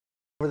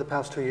Over the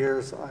past 2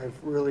 years,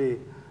 I've really,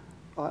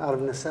 out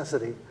of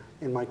necessity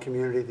in my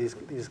community,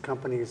 these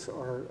companies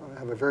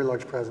have a very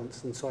large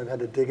presence, and so I've had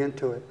to dig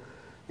into it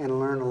and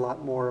learn a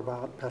lot more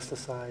about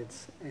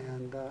pesticides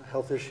and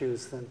health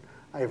issues than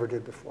I ever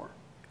did before.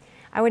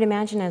 I would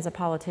imagine as a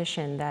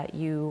politician that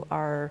you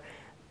are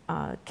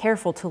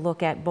careful to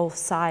look at both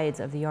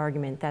sides of the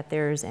argument, that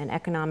there's an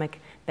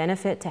economic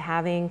benefit to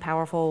having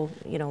powerful,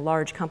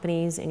 large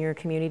companies in your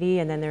community,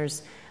 and then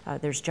there's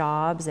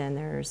jobs and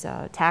there's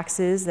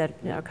taxes that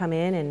come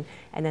in,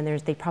 and then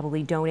they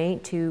probably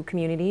donate to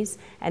communities,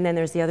 and then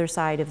there's the other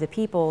side of the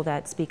people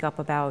that speak up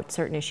about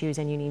certain issues,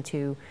 and you need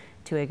to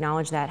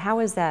acknowledge that. How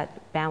has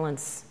that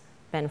balance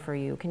been for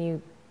you? Can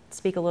you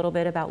speak a little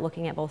bit about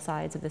looking at both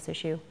sides of this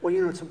issue? Well,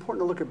 it's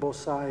important to look at both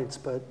sides,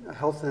 but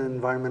health and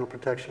environmental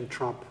protection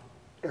trump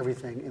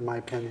everything, in my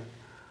opinion.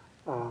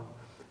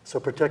 So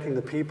protecting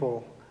the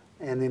people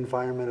and the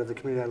environment of the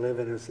community I live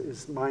in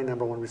is my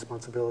 #1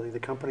 responsibility. The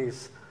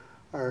companies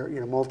are,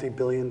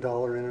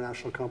 multi-billion-dollar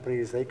international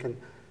companies. They can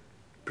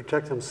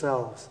protect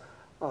themselves.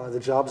 The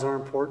jobs are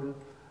important,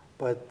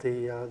 but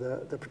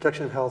the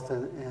protection of health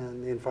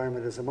and the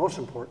environment is the most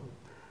important.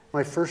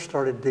 When I first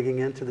started digging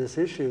into this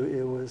issue,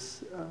 it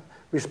was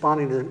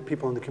responding to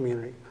people in the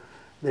community.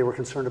 They were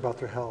concerned about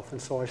their health,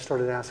 and so I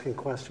started asking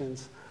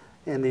questions,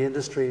 and the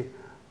industry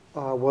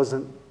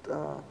wasn't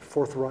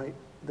forthright.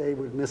 They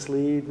would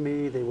mislead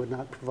me, they would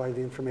not provide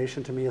the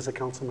information to me as a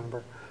council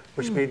member,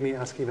 which made me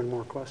ask even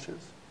more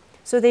questions.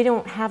 So they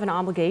don't have an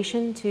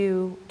obligation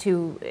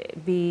to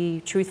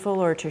be truthful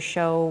or to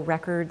show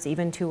records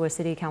even to a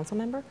city council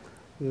member?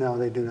 No,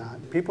 they do not.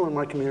 People in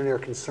my community are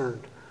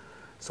concerned.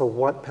 So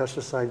what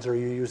pesticides are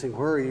you using?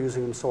 Where are you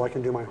using them so I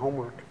can do my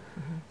homework?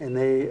 And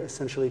they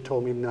essentially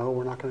told me, no,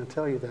 we're not going to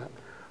tell you that.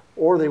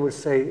 Or they would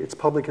say, it's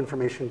public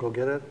information, go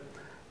get it.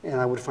 And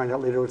I would find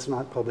out later it's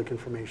not public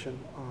information.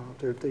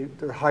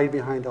 They're hide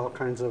behind all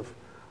kinds of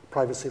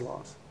privacy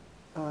laws.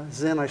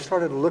 Zen, I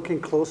started looking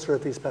closer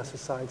at these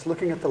pesticides,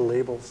 looking at the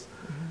labels.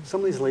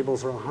 Some of these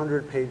labels are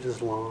 100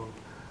 pages long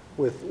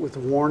with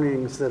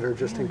warnings that are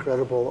just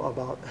incredible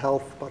about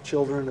health, about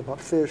children,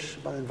 about fish,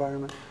 about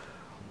environment.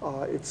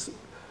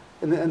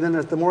 And then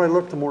the more I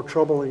looked, the more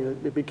troubling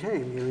it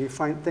became. You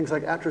find things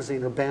like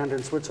atrazine are banned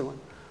in Switzerland.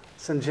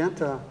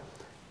 Syngenta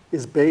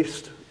is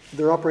based,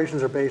 their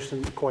operations are based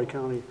in Kaua'i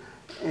County,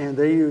 and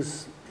they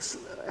use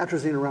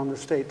atrazine around the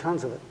state,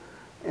 tons of it,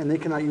 and they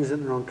cannot use it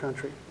in their own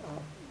country.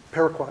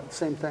 Paraquat,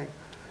 same thing.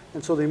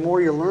 And so the more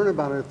you learn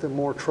about it, the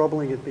more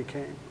troubling it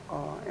became,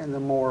 and the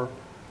more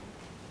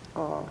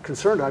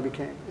concerned I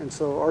became. And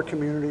so our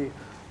communities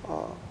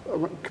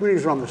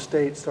around the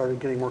state started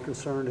getting more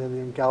concerned and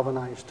then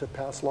galvanized to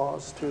pass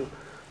laws to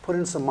put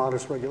in some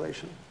modest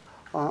regulation.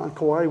 On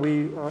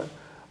Kaua'i,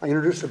 I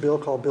introduced a bill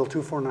called Bill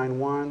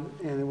 2491,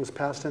 and it was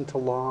passed into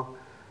law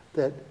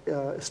that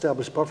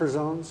established buffer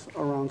zones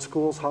around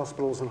schools,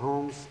 hospitals, and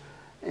homes,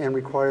 and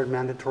required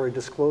mandatory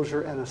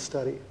disclosure and a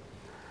study.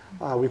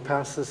 We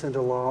passed this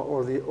into law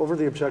over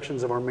the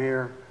objections of our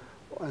mayor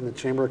and the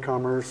Chamber of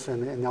Commerce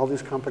and all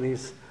these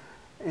companies.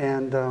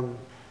 And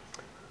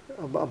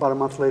about a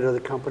month later, the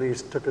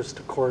companies took us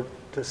to court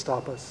to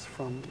stop us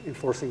from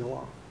enforcing the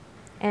law.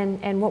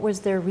 And what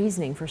was their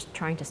reasoning for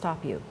trying to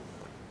stop you?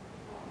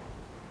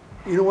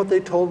 You know what they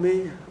told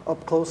me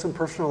up close and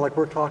personal, like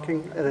we're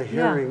talking at a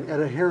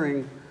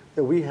hearing,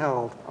 that we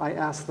held. I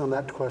asked them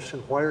that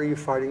question: why are you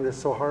fighting this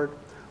so hard?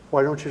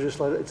 Why don't you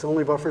just let it? It's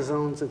only buffer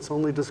zones, it's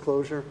only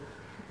disclosure.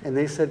 And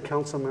they said,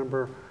 council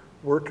member,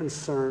 we're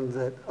concerned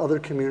that other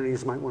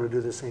communities might want to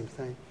do the same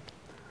thing.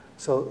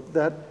 So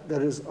that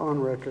is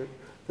on record.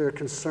 They're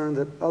concerned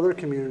that other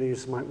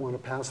communities might want to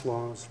pass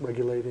laws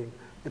regulating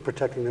and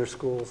protecting their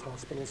schools,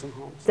 hospitals, and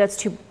homes. That's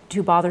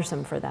too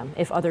bothersome for them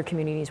if other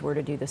communities were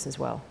to do this as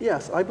well.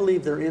 Yes, I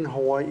believe they're in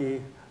Hawaii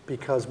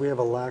because we have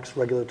a lax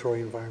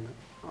regulatory environment.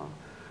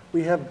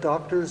 We have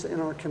doctors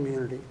in our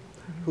community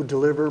who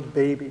deliver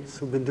babies,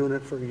 who've been doing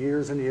it for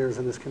years and years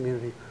in this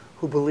community,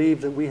 who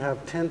believe that we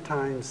have 10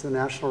 times the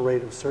national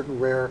rate of certain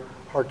rare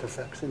heart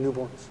defects in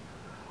newborns.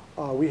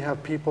 We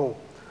have people,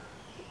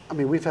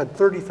 we've had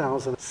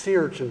 30,000 sea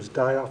urchins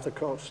die off the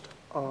coast.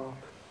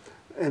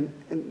 And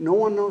no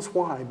one knows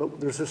why, but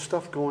there's this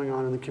stuff going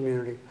on in the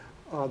community.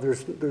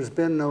 There's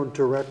been no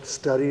direct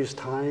studies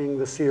tying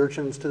the sea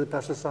urchins to the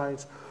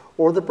pesticides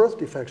or the birth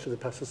defects to the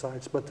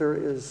pesticides, but there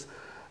is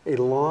a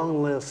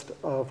long list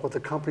of what the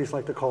companies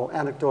like to call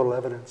anecdotal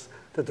evidence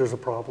that there's a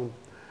problem.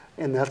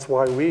 And that's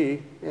why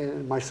we,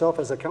 and myself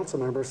as a council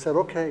member, said,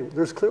 okay,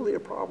 there's clearly a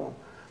problem.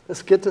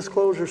 Let's get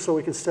disclosure so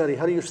we can study.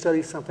 How do you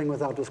study something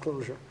without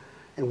disclosure?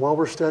 And while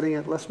we're studying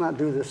it, let's not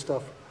do this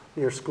stuff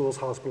near schools,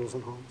 hospitals,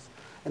 and homes.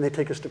 And they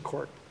take us to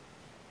court.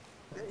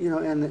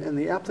 And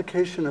the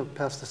application of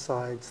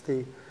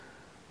pesticides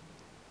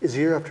is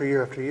year after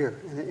year after year.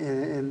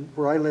 And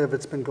where I live,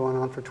 it's been going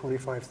on for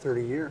 25,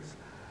 30 years.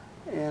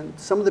 And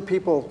some of the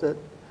people that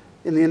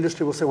in the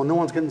industry will say, well, no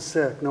one's getting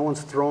sick, no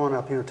one's throwing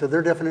up. You know, to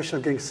their definition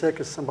of getting sick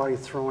is somebody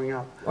throwing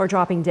up. Or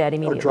dropping dead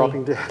immediately. Or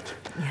dropping dead.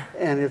 Yeah.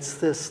 And it's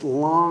this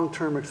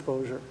long-term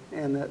exposure.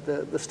 And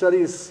the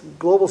studies,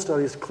 global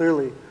studies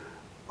clearly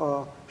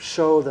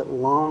show that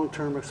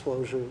long-term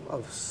exposure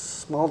of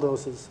small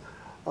doses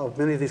of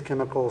many of these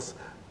chemicals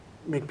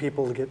make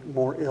people get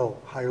more ill,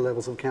 higher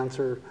levels of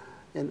cancer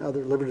and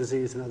other liver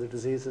disease and other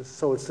diseases.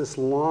 So it's this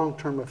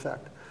long-term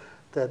effect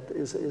that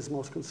is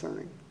most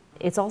concerning.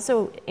 It's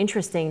also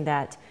interesting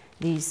that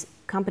these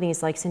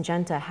companies like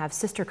Syngenta have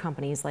sister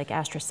companies like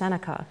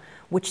AstraZeneca,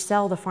 which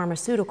sell the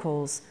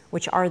pharmaceuticals,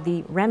 which are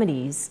the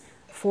remedies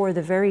for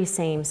the very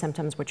same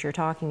symptoms which you're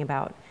talking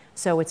about.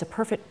 So it's a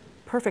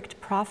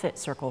perfect profit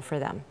circle for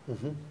them.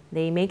 Mm-hmm.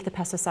 They make the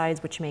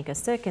pesticides which make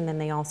us sick, and then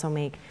they also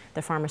make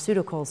the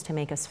pharmaceuticals to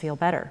make us feel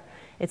better.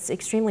 It's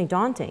extremely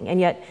daunting, and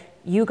yet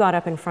you got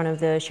up in front of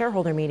the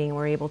shareholder meeting and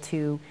were able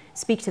to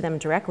speak to them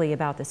directly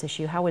about this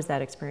issue. How was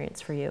that experience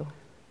for you?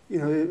 You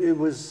know, it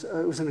was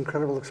an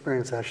incredible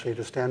experience, actually,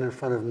 to stand in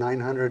front of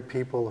 900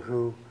 people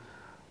who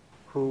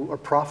are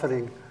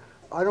profiting.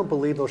 I don't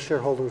believe those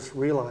shareholders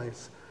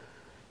realize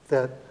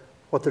that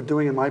what they're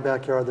doing in my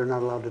backyard, they're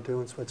not allowed to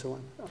do in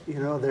Switzerland. You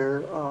know,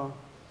 they're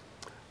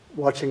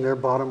watching their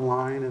bottom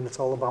line, and it's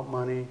all about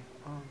money.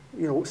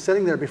 You know,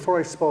 sitting there before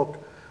I spoke,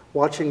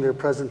 watching their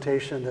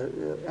presentation,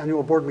 the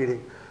annual board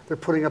meeting, they're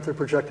putting up their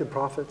projected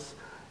profits,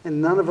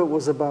 and none of it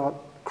was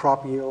about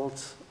crop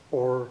yields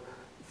or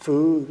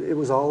food. It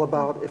was all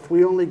about, if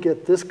we only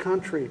get this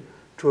country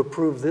to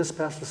approve this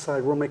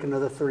pesticide, we'll make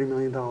another $30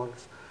 million.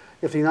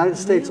 If the United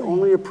States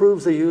only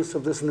approves the use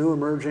of this new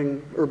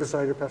emerging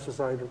herbicide or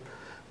pesticide,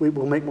 we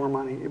will make more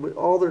money.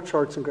 All their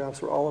charts and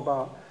graphs were all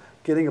about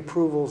getting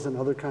approvals in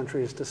other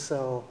countries to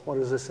sell what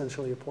is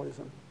essentially a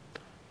poison.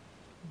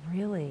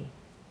 Really?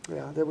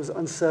 Yeah, that was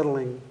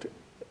unsettling,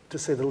 to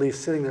say the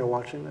least, sitting there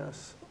watching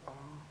this.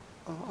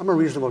 I'm a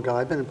reasonable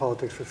guy. I've been in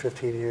politics for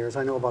 15 years.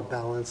 I know about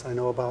balance. I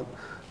know about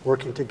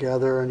working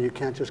together, and you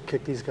can't just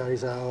kick these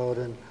guys out.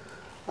 And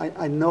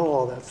I know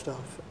all that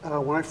stuff.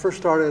 When I first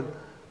started,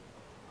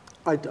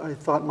 I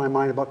thought in my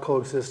mind about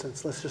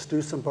coexistence. Let's just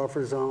do some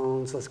buffer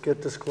zones. Let's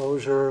get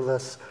disclosure.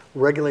 Let's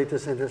regulate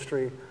this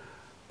industry.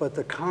 But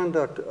the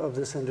conduct of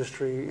this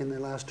industry in the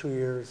last 2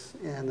 years,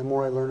 and the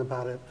more I learn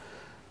about it,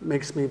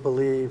 makes me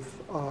believe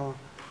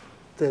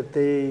that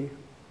they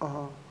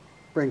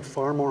bring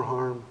far more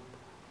harm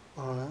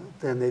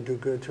than they do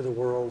good to the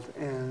world,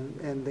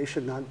 and they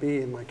should not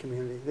be in my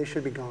community. They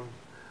should be gone.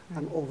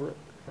 I'm over it.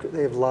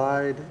 They have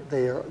lied.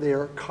 They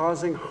are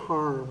causing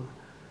harm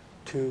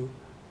to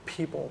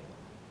people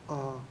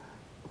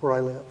where I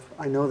live.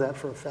 I know that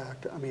for a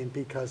fact. I mean,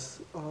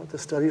 because the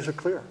studies are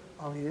clear.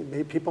 I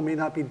mean, people may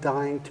not be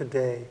dying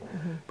today,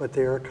 but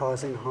they are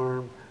causing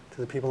harm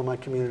to the people in my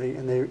community,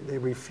 and they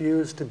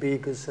refuse to be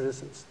good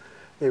citizens.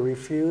 They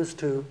refuse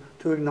to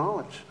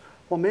acknowledge,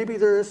 well, maybe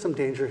there is some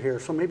danger here,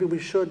 so maybe we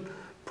should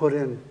put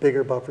in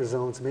bigger buffer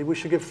zones. Maybe we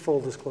should give full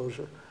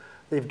disclosure.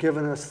 They've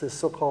given us this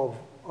so-called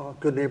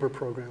Good Neighbor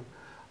program,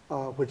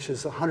 which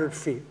is 100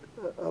 feet,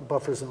 a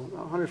buffer zone.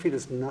 100 feet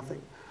is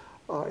nothing.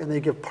 And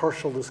they give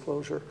partial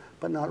disclosure,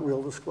 but not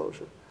real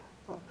disclosure.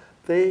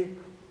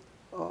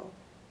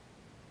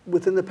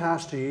 Within the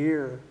past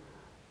year,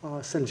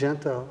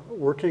 Syngenta,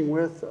 working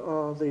with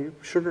the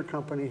sugar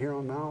company here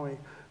on Maui,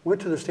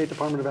 went to the State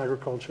Department of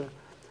Agriculture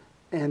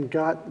and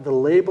got the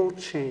label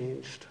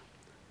changed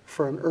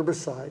for an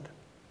herbicide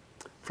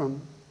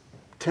from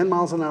 10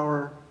 miles an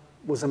hour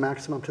was a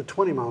maximum to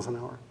 20 miles an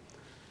hour.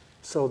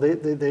 So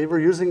they were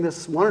using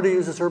this, wanted to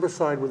use this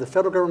herbicide where the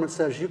federal government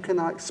says you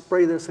cannot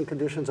spray this in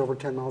conditions over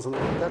 10 miles an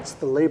hour. That's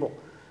the label.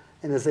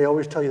 And as they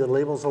always tell you, the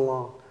label's the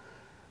law.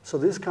 So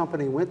this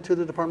company went to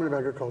the Department of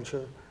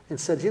Agriculture and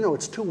said, you know,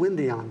 it's too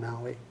windy on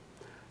Maui.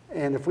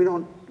 And if we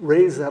don't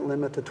raise that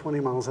limit to 20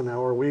 miles an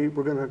hour,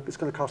 it's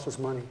going to cost us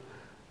money.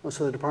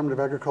 So the Department of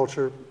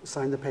Agriculture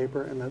signed the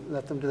paper and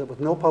let them do that with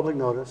no public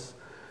notice,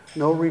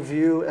 no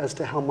review as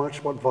to how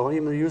much, what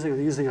volume they're using. Are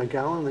they using a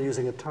gallon? They're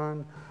using a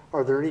ton?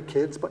 Are there any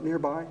kids but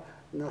nearby?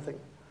 Nothing.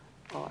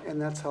 And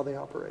that's how they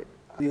operate.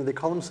 You know, they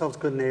call themselves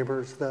good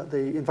neighbors.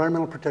 The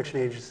Environmental Protection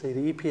Agency,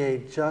 the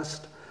EPA,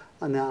 just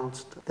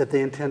announced that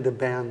they intend to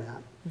ban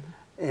that.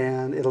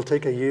 And it'll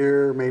take a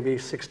year, maybe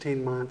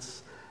 16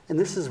 months. And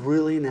this is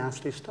really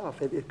nasty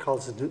stuff. It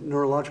causes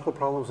neurological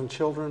problems in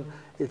children.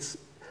 It's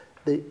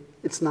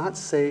not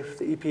safe.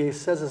 The EPA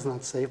says it's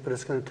not safe, but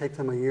it's going to take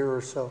them a year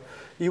or so.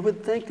 You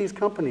would think these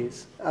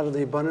companies, out of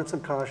the abundance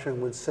of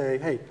caution, would say,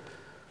 hey,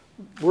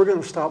 we're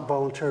going to stop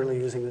voluntarily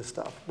using this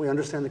stuff. We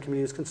understand the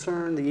community is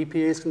concerned, the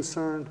EPA is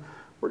concerned,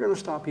 we're going to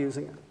stop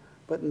using it.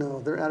 But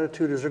no, their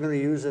attitude is they're going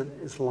to use it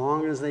as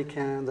long as they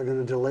can, they're going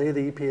to delay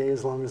the EPA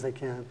as long as they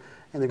can,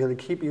 and they're going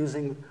to keep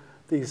using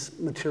these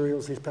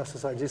materials, these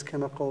pesticides, these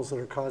chemicals that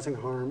are causing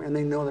harm, and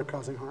they know they're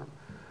causing harm.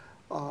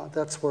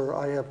 That's where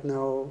I have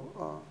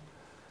no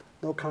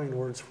kind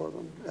words for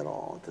them at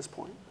all at this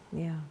point.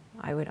 Yeah,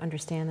 I would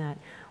understand that.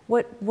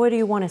 What do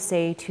you want to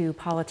say to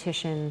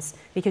politicians?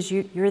 Because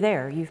you're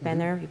there, you've been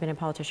there, you've been a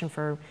politician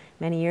for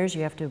many years,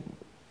 you have to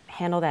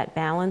handle that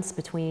balance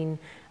between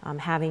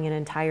having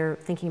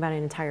thinking about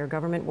an entire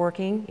government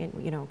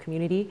working,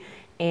 community,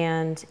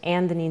 and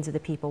the needs of the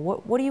people.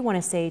 What do you want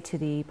to say to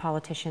the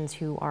politicians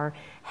who are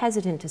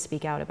hesitant to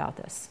speak out about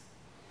this?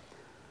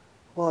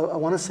 Well, I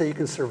want to say you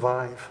can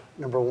survive,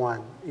 number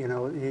one.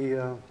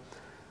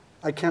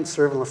 I can't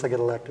serve unless I get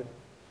elected.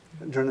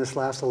 During this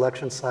last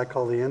election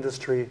cycle, the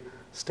industry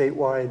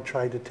statewide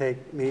tried to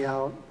take me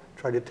out,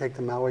 tried to take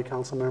the Maui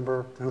council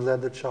member who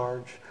led the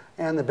charge,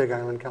 and the Big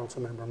Island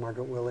council member,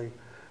 Margaret Willie,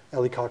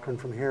 Ellie Cochran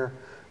from here.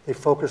 They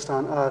focused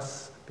on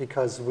us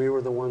because we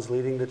were the ones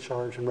leading the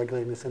charge and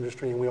regulating this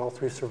industry, and we all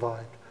three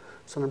survived.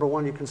 So number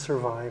one, you can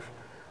survive.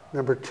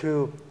 Number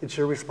two, it's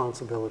your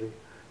responsibility,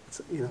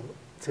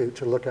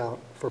 to look out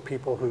for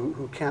people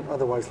who can't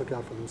otherwise look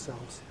out for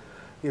themselves.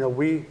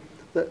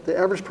 The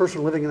average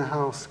person living in a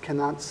house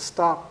cannot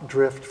stop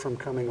drift from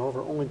coming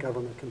over. Only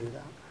government can do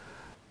that.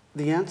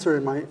 The answer,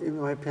 in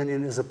my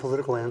opinion, is a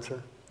political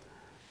answer.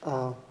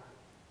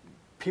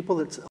 People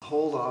that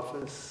hold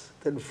office,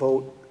 that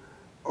vote,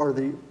 are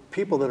the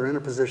people that are in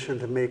a position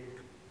to make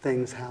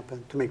things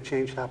happen, to make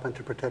change happen,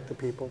 to protect the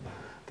people.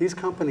 These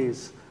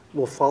companies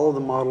will follow the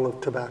model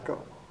of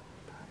tobacco.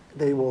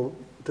 They will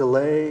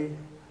delay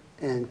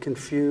and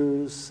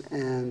confuse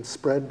and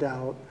spread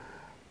doubt,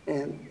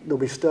 and there'll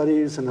be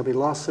studies and there'll be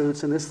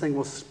lawsuits, and this thing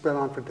will spread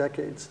on for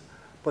decades.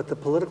 But the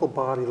political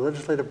body, the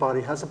legislative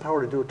body, has the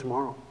power to do it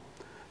tomorrow.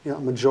 A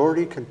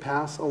majority can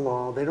pass a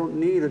law. They don't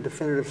need a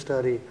definitive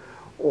study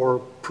or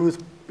proof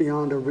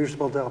beyond a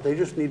reasonable doubt. They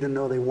just need to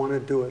know they want to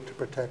do it to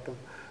protect them.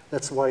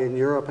 That's why in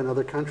Europe and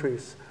other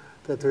countries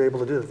that they're able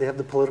to do it. They have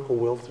the political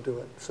will to do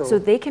it. So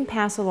they can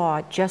pass a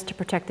law just to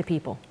protect the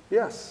people?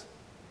 Yes,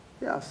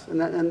 yes.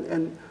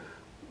 And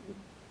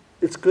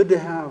it's good to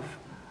have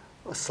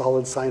a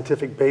solid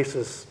scientific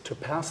basis to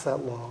pass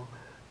that law,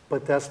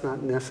 but that's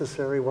not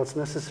necessary. What's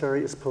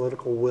necessary is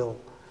political will.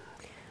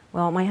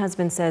 Well, my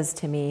husband says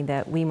to me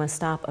that we must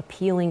stop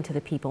appealing to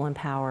the people in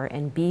power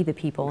and be the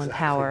people in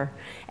power.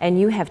 And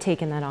you have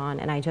taken that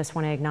on, and I just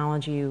want to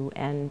acknowledge you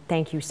and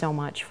thank you so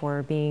much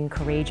for being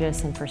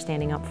courageous and for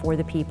standing up for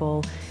the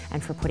people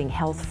and for putting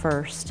health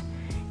first.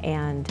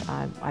 And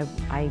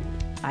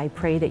I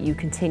pray that you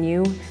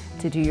continue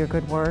to do your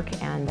good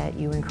work and that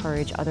you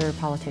encourage other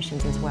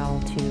politicians as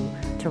well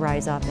to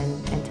rise up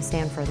and to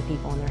stand for the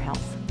people and their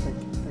health.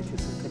 Thank you,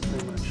 Sue. Thank you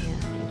very much. Yeah,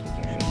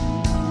 thank you, Gary.